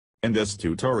In this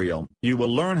tutorial, you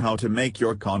will learn how to make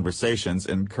your conversations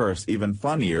in Curse even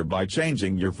funnier by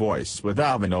changing your voice with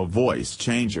Avino Voice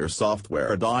Changer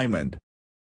software. Diamond.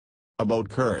 About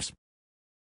Curse.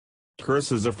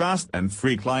 Curse is a fast and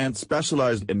free client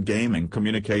specialized in gaming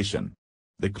communication.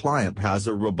 The client has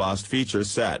a robust feature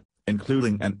set,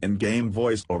 including an in-game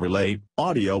voice overlay,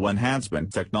 audio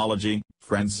enhancement technology,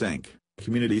 friend sync,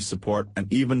 community support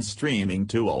and even streaming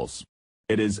tools.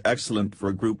 It is excellent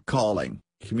for group calling,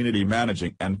 community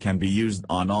managing and can be used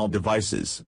on all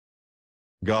devices.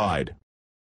 Guide.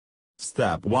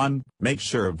 Step 1. Make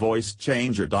sure Voice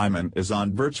Changer Diamond is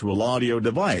on virtual audio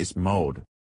device mode.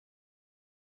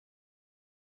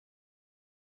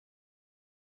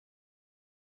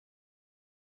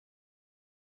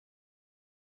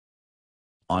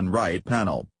 On right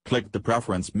panel, click the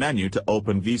Preference menu to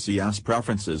open VCS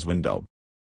Preferences window.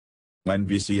 When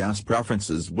VCS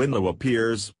Preferences window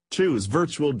appears, choose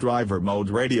Virtual Driver Mode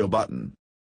Radio button.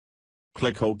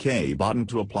 Click OK button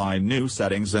to apply new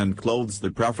settings and close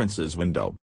the Preferences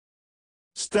window.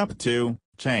 Step 2.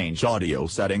 Change audio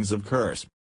settings of Curse.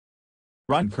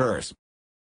 Run Curse.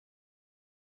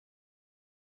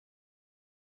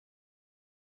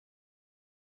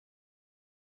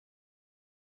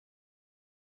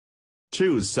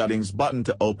 Choose Settings button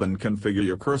to open Configure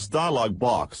Your Curse dialog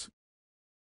box.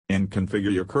 In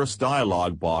Configure Your Curse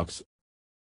dialog box,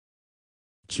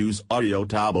 choose Audio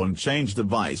tab and change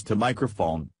device to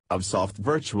microphone of soft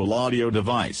virtual audio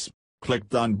device. Click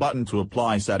Done button to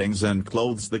apply settings and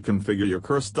close the Configure Your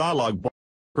Curse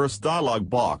dialog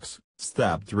box.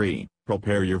 Step 3.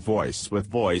 Prepare your voice with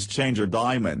Voice Changer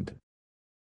Diamond.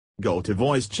 Go to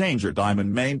Voice Changer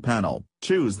Diamond main panel,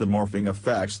 choose the morphing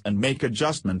effects and make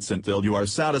adjustments until you are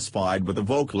satisfied with the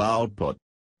vocal output.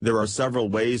 There are several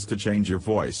ways to change your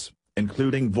voice,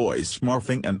 including voice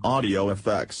morphing and audio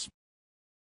effects.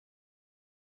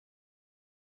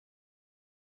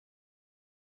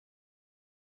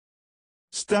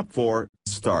 Step 4.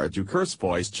 Start your Curse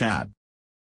voice chat.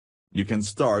 You can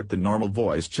start the normal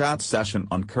voice chat session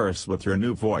on Curse with your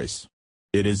new voice.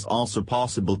 It is also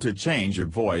possible to change your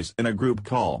voice in a group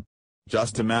call.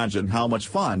 Just imagine how much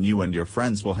fun you and your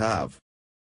friends will have.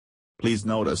 Please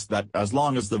notice that as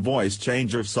long as the voice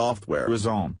changer software is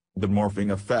on, the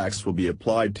morphing effects will be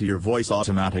applied to your voice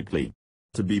automatically.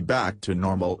 To be back to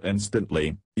normal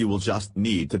instantly, you will just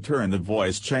need to turn the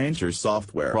voice changer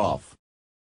software off.